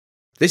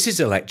This is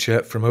a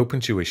lecture from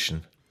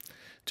OpenTuition.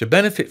 To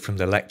benefit from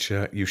the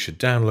lecture, you should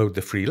download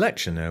the free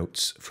lecture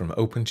notes from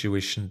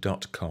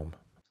opentuition.com.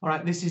 All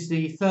right, this is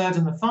the third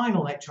and the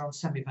final lecture on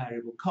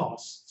semi-variable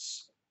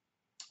costs.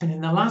 And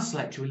in the last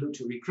lecture, we looked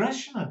at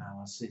regression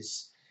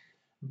analysis.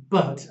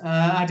 But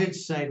I did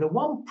say the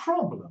one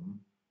problem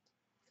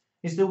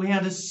is that we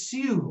had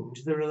assumed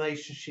the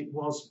relationship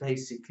was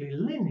basically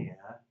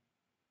linear,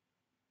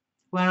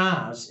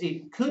 whereas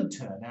it could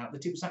turn out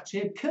that it was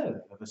actually a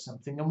curve or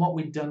something, and what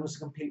we'd done was a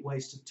complete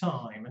waste of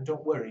time. And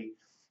don't worry,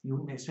 you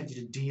wouldn't be expected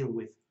to deal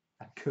with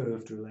a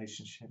curved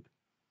relationship.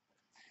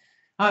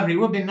 However, it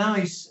would be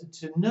nice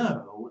to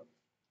know,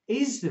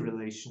 is the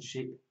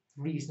relationship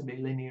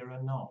reasonably linear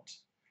or not?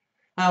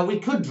 We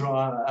could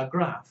draw a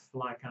graph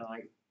like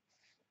I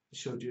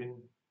showed you in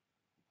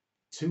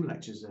 2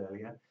 lectures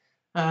earlier,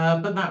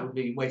 but that would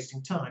be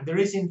wasting time. There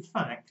is, in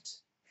fact,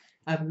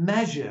 a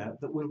measure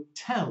that will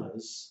tell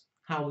us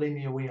how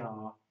linear we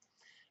are.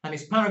 And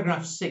it's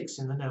paragraph 6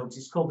 in the notes.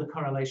 It's called the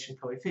correlation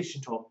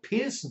coefficient, or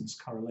Pearson's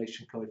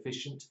correlation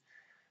coefficient.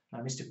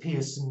 Mr.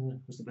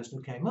 Pearson was the person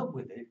who came up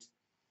with it.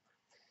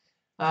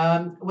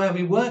 Where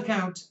we work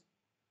out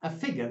a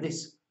figure,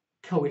 this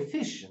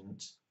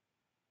coefficient,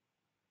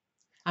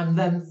 and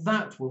then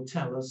that will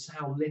tell us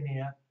how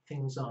linear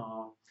things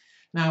are.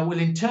 Now, we'll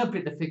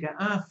interpret the figure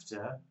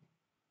after,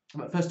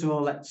 but first of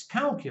all, let's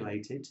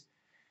calculate it.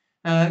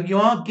 You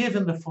are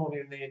given the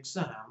formula in the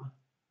exam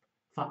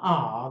for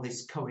R,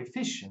 this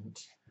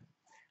coefficient,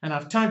 and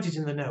I've typed it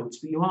in the notes,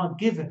 but you are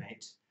given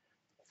it,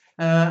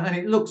 and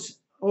it looks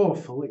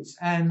awful. It's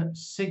n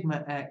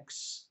sigma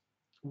x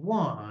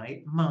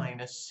y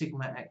minus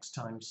sigma x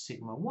times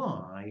sigma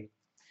y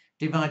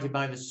divided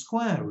by the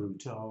square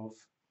root of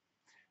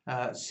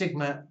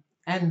sigma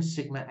n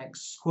sigma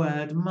x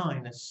squared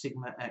minus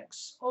sigma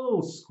x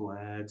all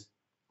squared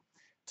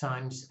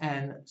times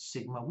n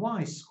sigma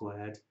y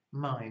squared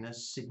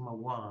minus sigma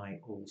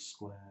y all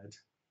squared.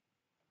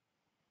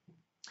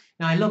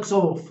 Now it looks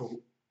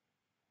awful,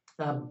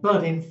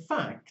 but in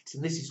fact,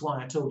 and this is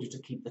why I told you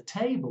to keep the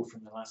table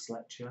from the last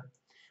lecture,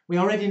 we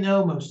already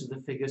know most of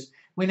the figures.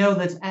 We know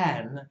that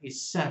n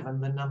is 7,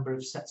 the number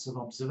of sets of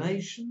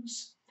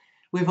observations.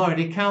 We've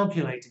already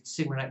calculated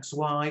sigma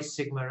xy,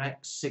 sigma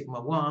x, sigma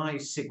y,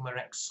 sigma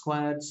x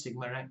squared,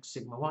 sigma x,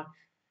 sigma y.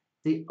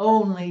 The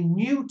only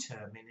new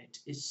term in it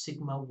is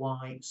sigma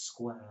y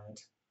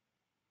squared.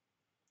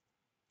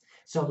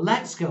 So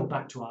let's go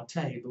back to our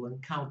table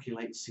and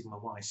calculate sigma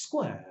y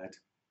squared,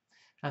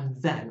 and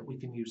then we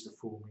can use the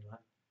formula.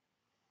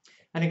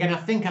 And again, I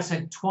think I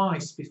said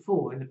twice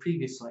before in the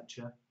previous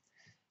lecture,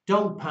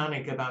 don't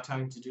panic about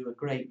having to do a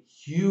great,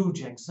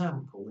 huge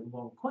example in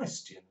one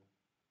question.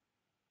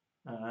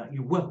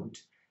 You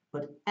won't,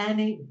 but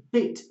any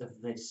bit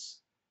of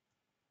this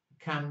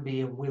can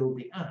be and will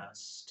be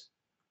asked.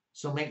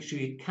 So make sure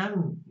you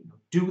can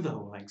do the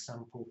whole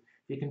example.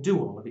 If you can do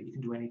all of it, you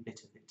can do any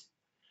bit of it.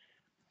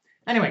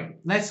 Anyway,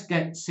 let's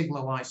get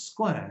sigma y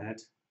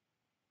squared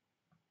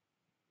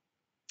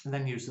and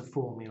then use the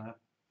formula.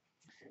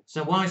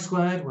 So y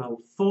squared,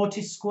 well,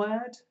 40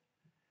 squared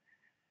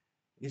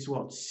is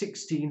what,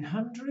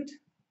 1600?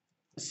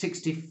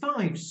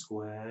 65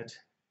 squared,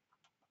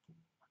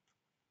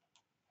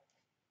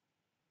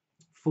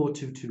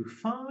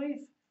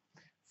 4225,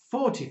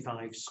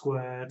 45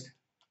 squared,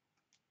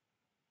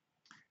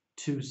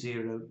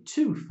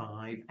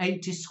 2025,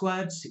 80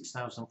 squared,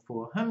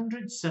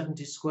 6400,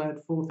 70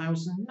 squared,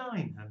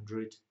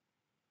 4900,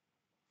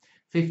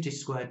 50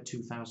 squared,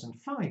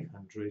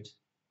 2500.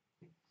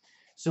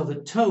 So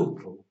the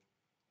total,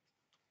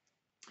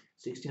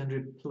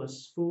 1600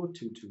 plus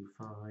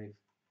 4225,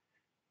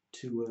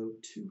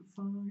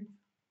 2025,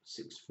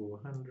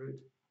 6400,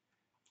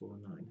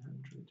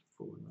 4900,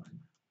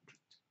 4900,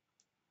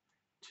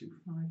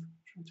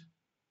 2500.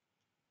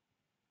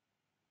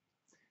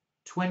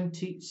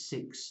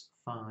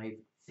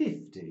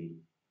 26,550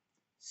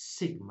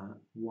 sigma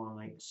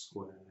y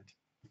squared.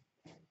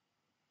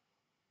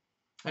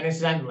 And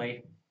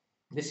incidentally,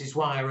 this is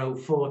why I wrote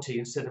 40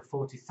 instead of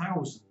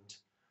 40,000.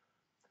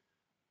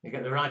 You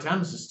get the right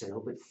answer still,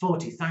 but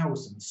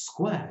 40,000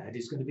 squared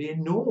is going to be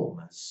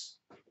enormous.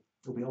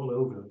 It'll be all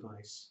over the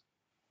place.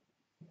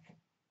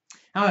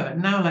 However,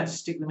 now let's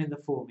stick them in the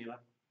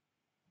formula.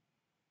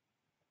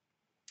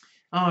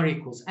 R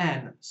equals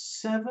n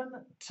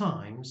 7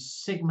 times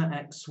sigma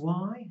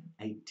xy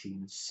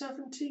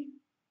 1870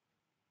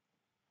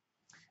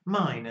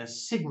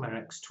 minus sigma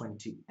x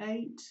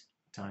 28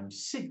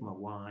 times sigma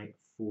y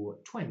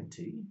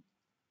 420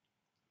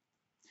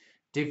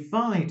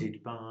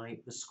 divided by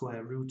the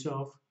square root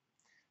of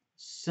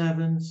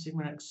 7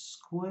 sigma x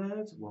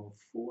squared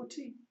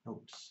 140.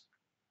 Oops.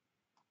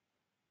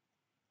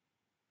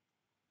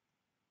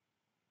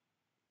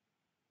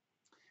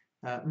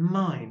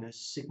 Minus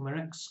sigma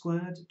x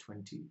squared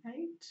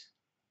 28,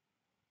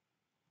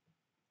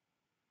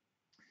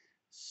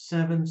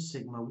 7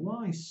 sigma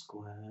y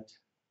squared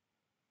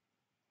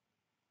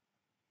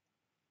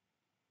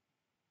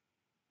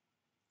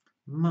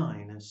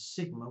minus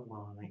sigma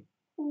y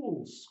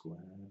all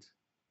squared.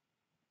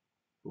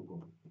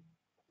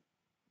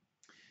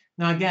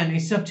 Now again,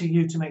 it's up to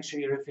you to make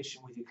sure you're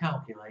efficient with your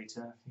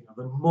calculator. You know,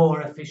 the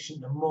more efficient,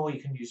 the more you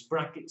can use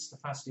brackets, the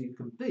faster you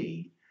can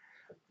be.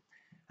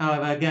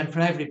 However, again,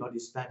 for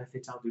everybody's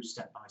benefit, I'll do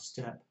step by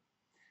step.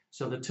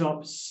 So the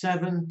top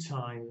 7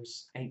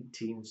 times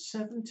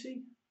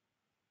 1870,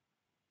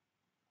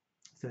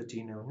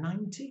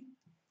 13090,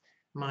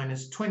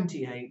 minus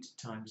 28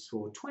 times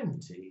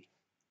 420,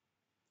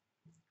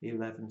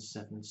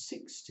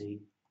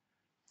 11760,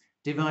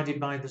 divided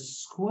by the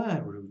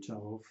square root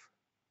of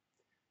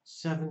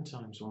 7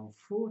 times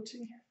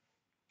 140,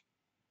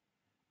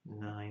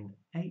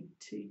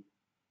 980,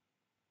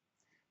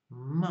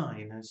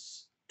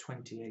 minus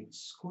 28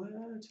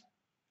 squared,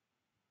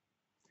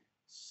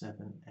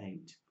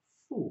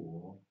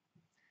 784,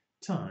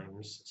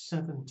 times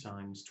 7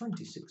 times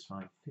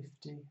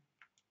 26,550,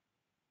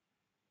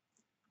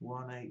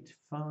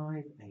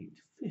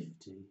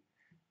 185,850,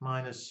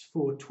 minus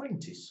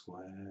 420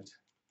 squared,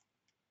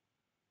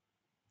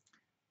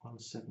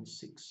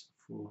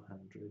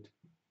 176,400.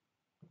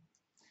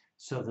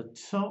 So the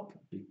top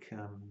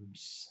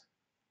becomes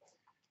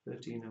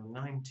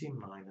 13,090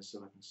 minus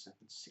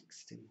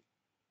 11,760,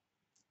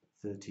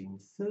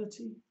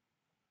 1330,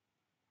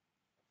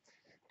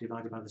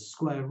 divided by the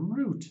square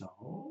root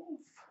of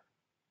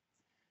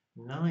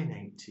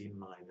 980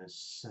 minus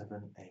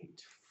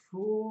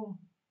 784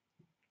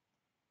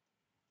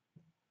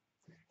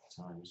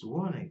 times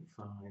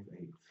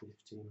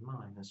 185,850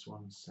 minus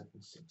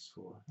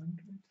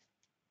 176,400.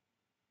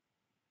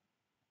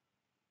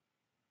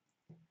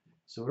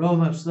 So we're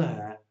almost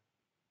there.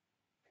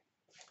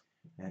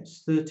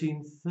 It's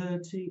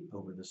 1330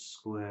 over the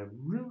square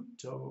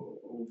root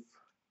of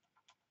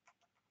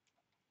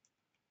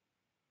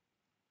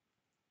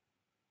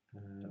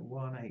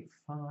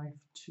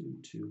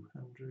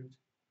 185,200,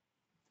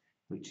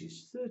 which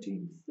is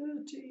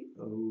 1330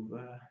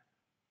 over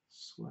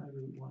square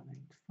root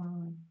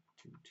 185,200,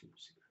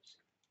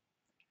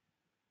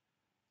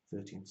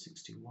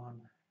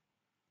 1361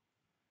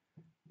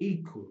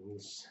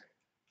 equals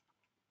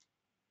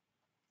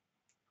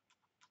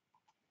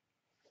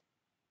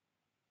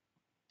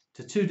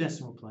to 2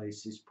 decimal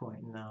places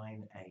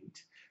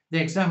 0.98.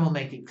 The exam will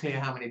make it clear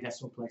how many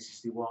decimal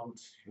places they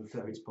want.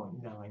 Refer it's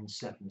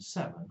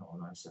 0.977 or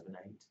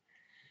 978.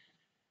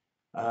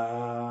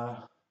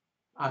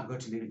 I'm going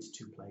to leave it to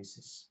 2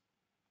 places.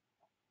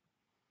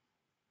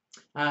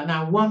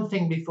 Now, one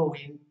thing before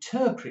we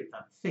interpret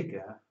that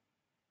figure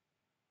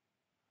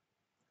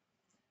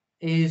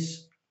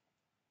is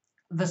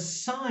the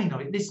sign of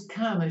it. This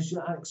can, as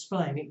I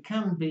explained, it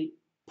can be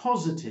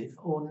positive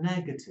or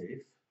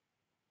negative.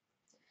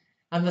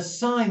 And the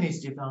sign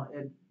is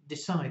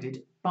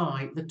decided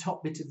by the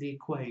top bit of the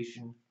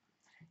equation.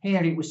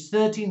 Here it was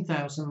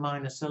 13,000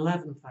 minus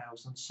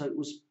 11,000, so it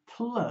was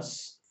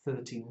plus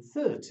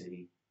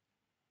 1330.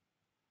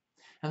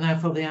 And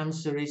therefore the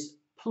answer is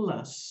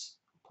plus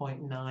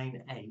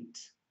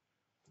 0.98.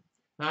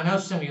 Now I know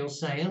some of you will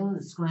say, oh,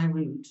 the square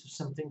root of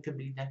something can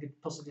be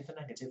positive or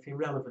negative,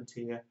 irrelevant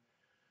here.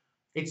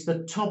 It's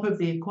the top of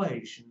the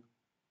equation.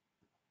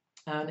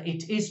 And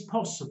it is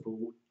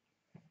possible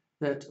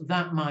that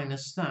that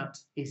minus that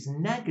is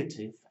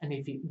negative, and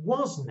if it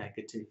was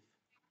negative,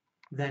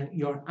 then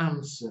your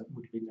answer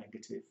would be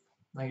negative.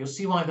 Now you'll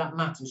see why that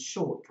matters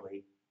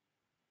shortly,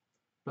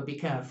 but be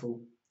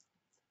careful.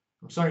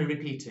 I'm sorry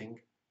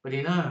repeating, but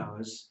in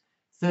ours,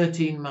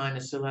 13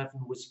 minus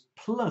 11 was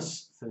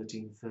plus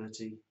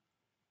 1330,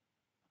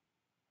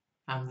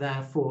 and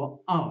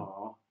therefore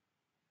R,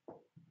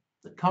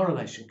 the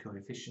correlation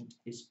coefficient,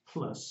 is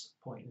plus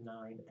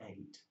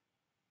 0.98.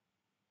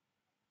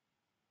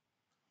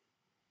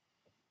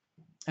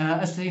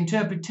 As to the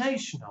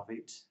interpretation of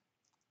it,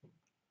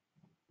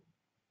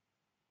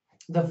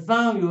 the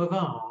value of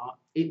R,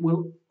 it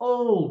will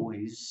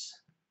always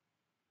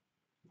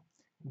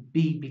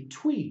be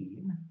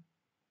between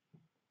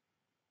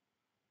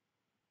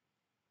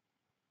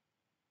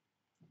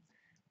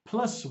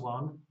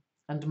 +1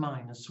 and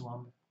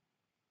 -1.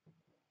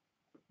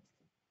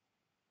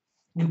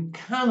 You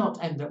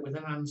cannot end up with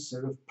an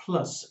answer of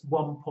plus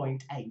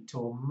 1.8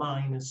 or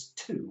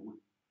 -2.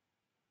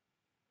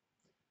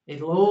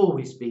 It'll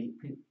always be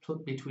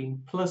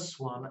between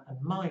 +1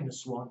 and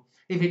 -1.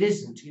 If it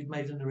isn't, you've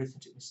made an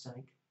arithmetic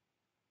mistake.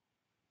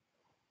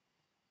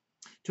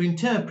 To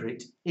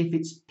interpret, if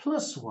it's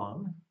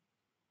 +1,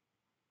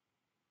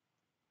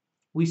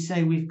 we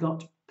say we've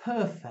got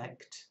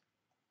perfect,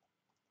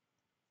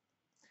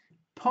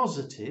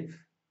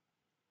 positive,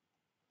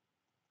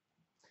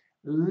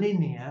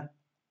 linear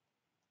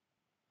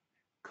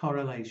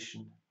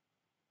correlation.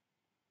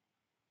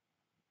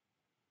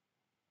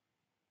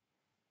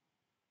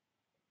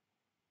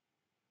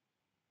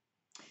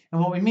 And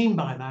what we mean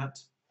by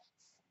that,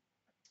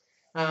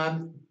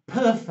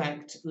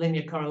 perfect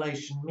linear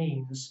correlation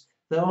means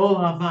that all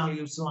our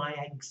values lie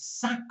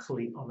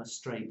exactly on a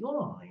straight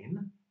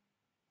line,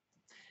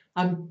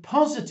 and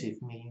positive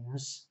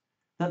means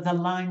that the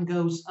line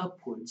goes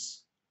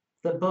upwards,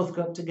 that both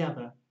go up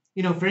together.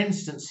 You know, for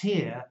instance,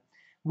 here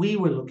we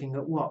were looking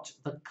at what?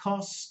 The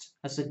cost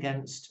as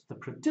against the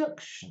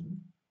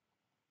production,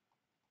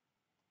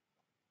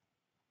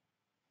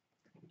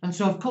 And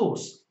so, of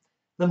course,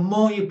 the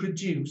more you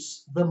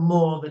produce, the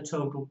more the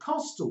total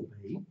cost will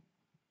be.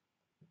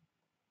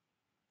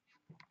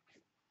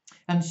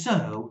 And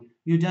so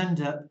you'd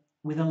end up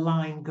with a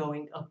line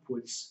going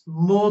upwards.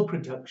 More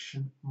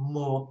production,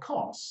 more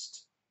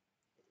cost.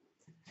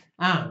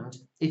 And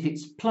if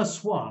it's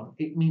 +1,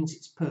 it means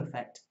it's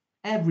perfect.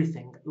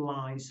 Everything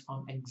lies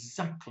on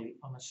exactly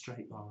on a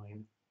straight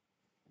line.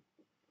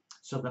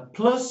 So the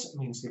plus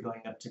means they're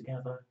going up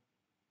together.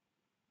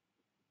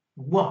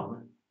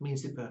 1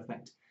 means they're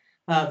perfect.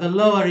 The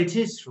lower it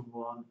is from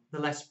 1, the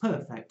less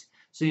perfect.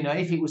 So, you know,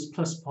 if it was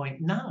plus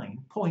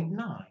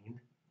 0.9,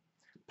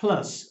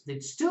 plus,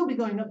 they'd still be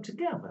going up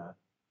together,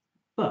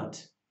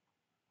 but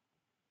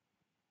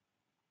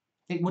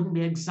it wouldn't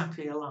be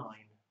exactly a line.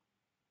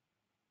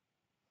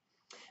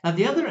 At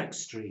the other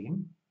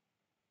extreme,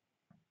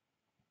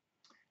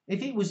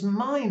 if it was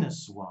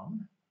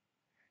 -1,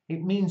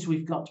 it means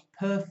we've got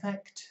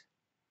perfect,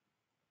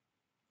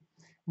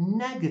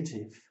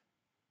 negative,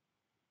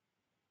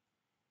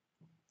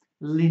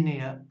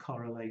 linear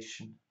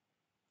correlation.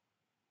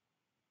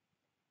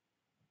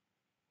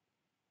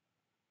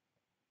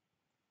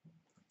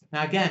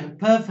 Now again,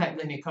 perfect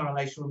linear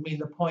correlation would mean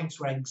the points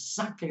were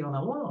exactly on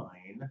a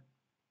line,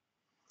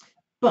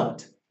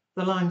 but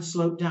the line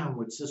sloped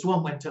downwards. As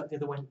one went up, the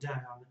other went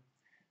down.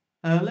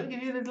 Let me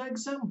give you a little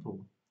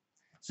example.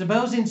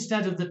 Suppose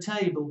instead of the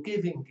table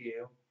giving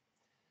you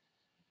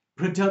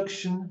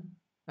production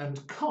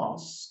and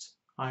cost,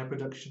 higher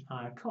production,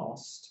 higher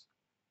cost,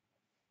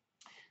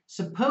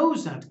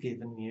 suppose I'd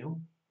given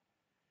you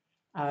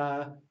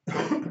the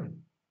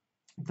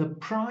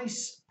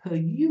price per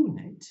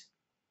unit,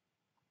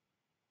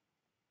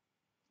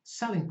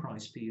 selling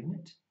price per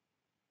unit,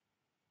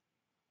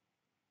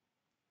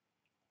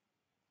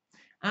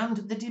 and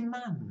the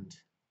demand.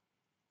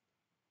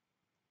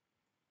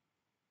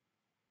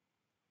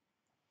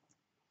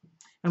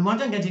 And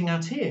what I'm getting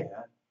at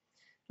here,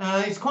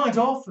 it's quite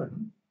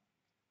often,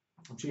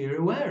 I'm sure you're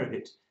aware of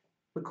it,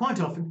 but quite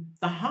often,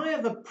 the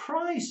higher the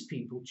price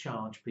people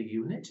charge per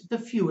unit, the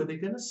fewer they're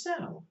going to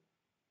sell.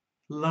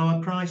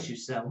 Lower price you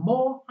sell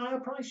more,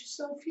 higher price you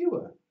sell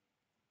fewer.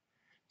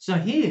 So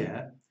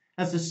here,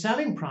 as the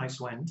selling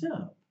price went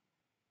up,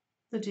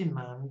 the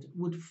demand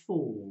would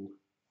fall.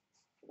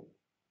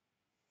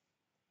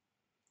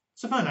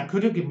 So fine, I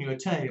could have given you a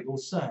table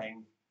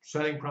saying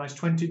selling price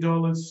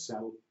 $20,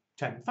 sell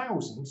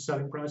 10,000,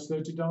 selling price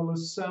 $30,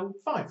 sell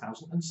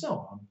 5,000, and so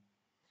on.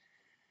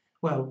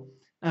 Well,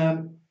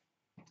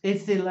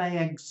 if they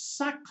lay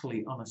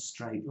exactly on a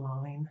straight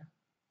line,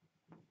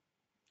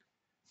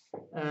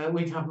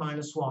 we'd have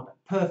 -1,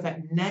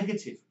 perfect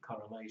negative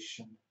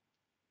correlation.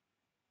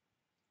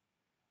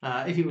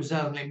 If it was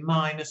only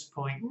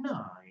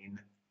 -0.9,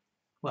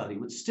 well, it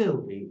would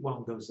still be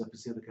one goes up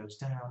as the other goes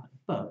down,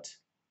 but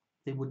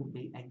they wouldn't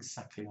be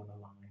exactly on a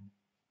line.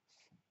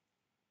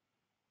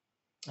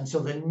 And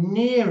so the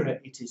nearer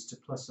it is to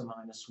plus or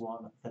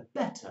 -1, the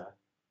better.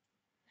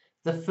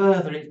 The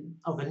further it,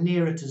 the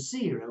nearer to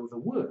 0, the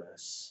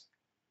worse.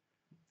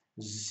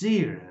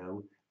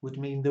 0 would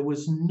mean there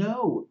was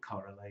no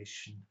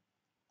correlation.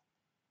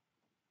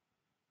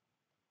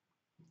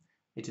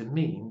 It would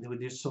mean they were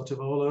just sort of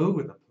all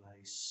over the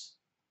place.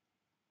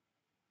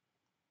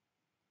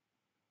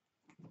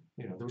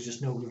 You know, there was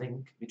just no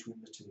link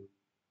between the two.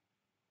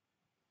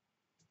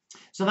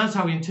 So that's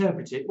how we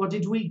interpret it. What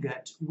did we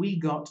get? We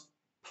got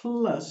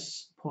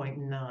plus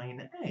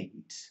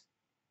 0.98.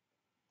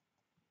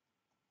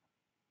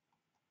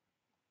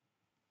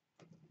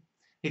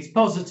 It's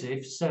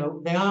positive,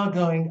 so they are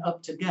going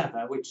up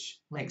together,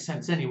 which makes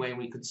sense anyway,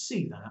 we could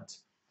see that.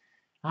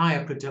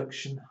 Higher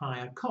production,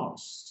 higher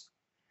cost.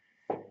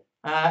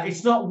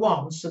 It's not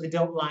 1, so they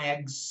don't lie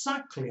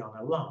exactly on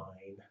a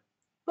line,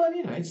 but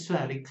you know, it's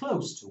fairly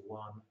close to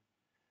 1,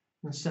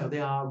 and so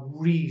they are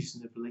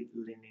reasonably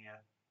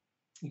linear.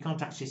 You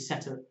can't actually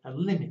set a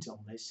limit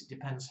on this, it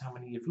depends how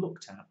many you've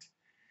looked at,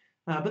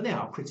 but they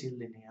are pretty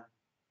linear.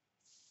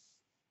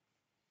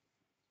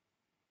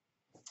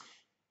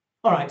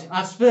 All right,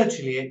 that's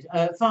virtually it.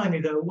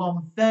 Finally, though,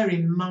 one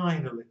very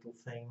minor little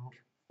thing,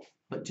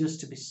 but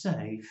just to be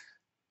safe.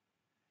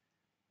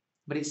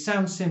 But it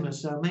sounds similar,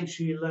 so make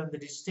sure you learn the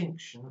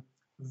distinction.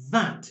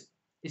 That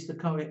is the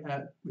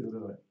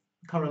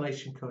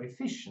correlation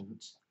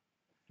coefficient.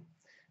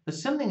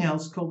 There's something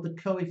else called the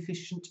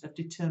coefficient of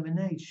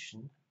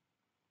determination.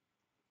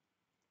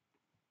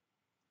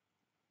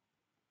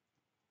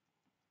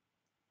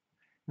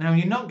 Now,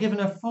 you're not given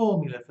a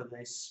formula for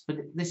this,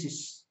 but this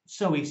is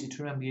so easy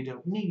to remember you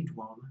don't need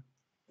one.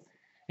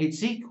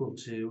 It's equal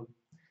to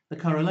the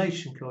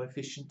correlation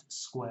coefficient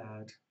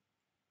squared.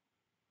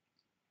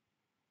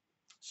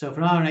 So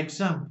for our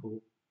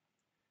example,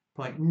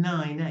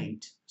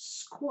 0.98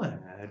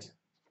 squared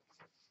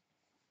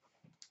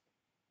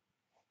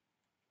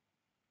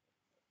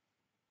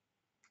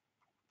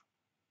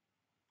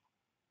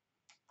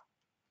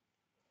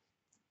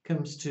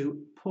comes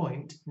to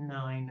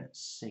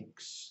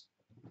 0.96.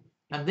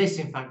 And this,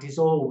 in fact, is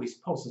always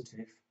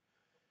positive.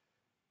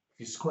 If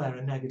you square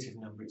a negative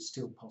number, it's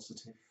still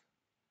positive.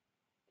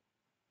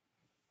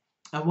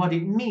 And what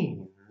it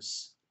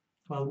means,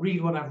 well,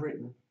 read what I've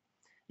written.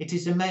 It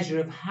is a measure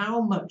of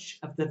how much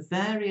of the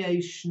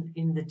variation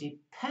in the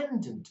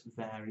dependent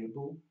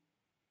variable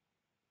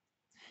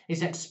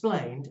is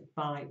explained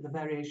by the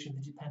variation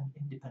of the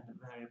independent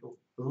variable.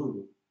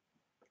 Ooh.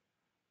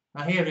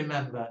 Now here,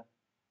 remember,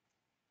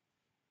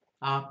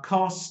 our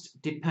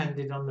cost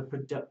depended on the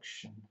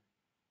production.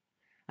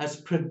 As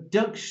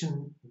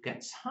production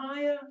gets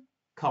higher,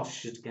 cost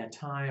should get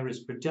higher. As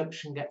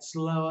production gets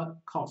lower,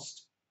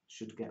 cost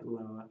should get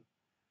lower.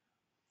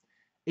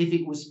 If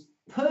it was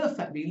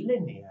perfectly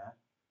linear,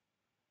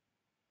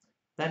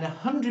 then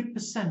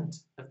 100%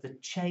 of the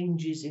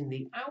changes in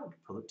the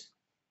output,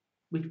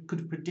 we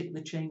could predict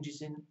the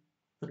changes in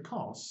the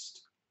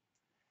cost.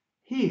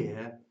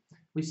 Here,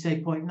 we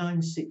say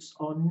 0.96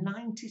 or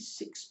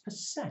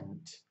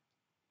 96%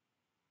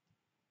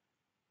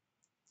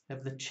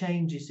 of the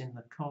changes in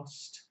the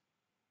cost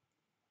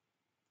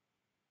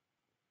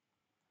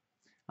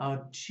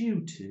are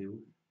due to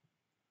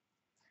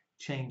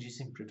changes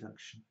in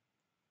production.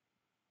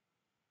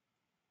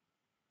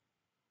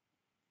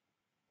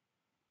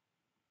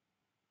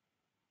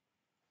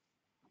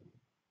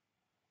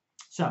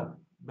 So,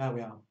 there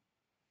we are.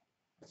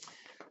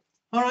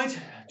 All right,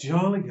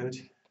 jolly good.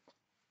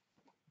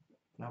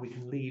 Now we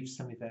can leave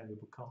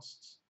semi-variable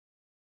costs.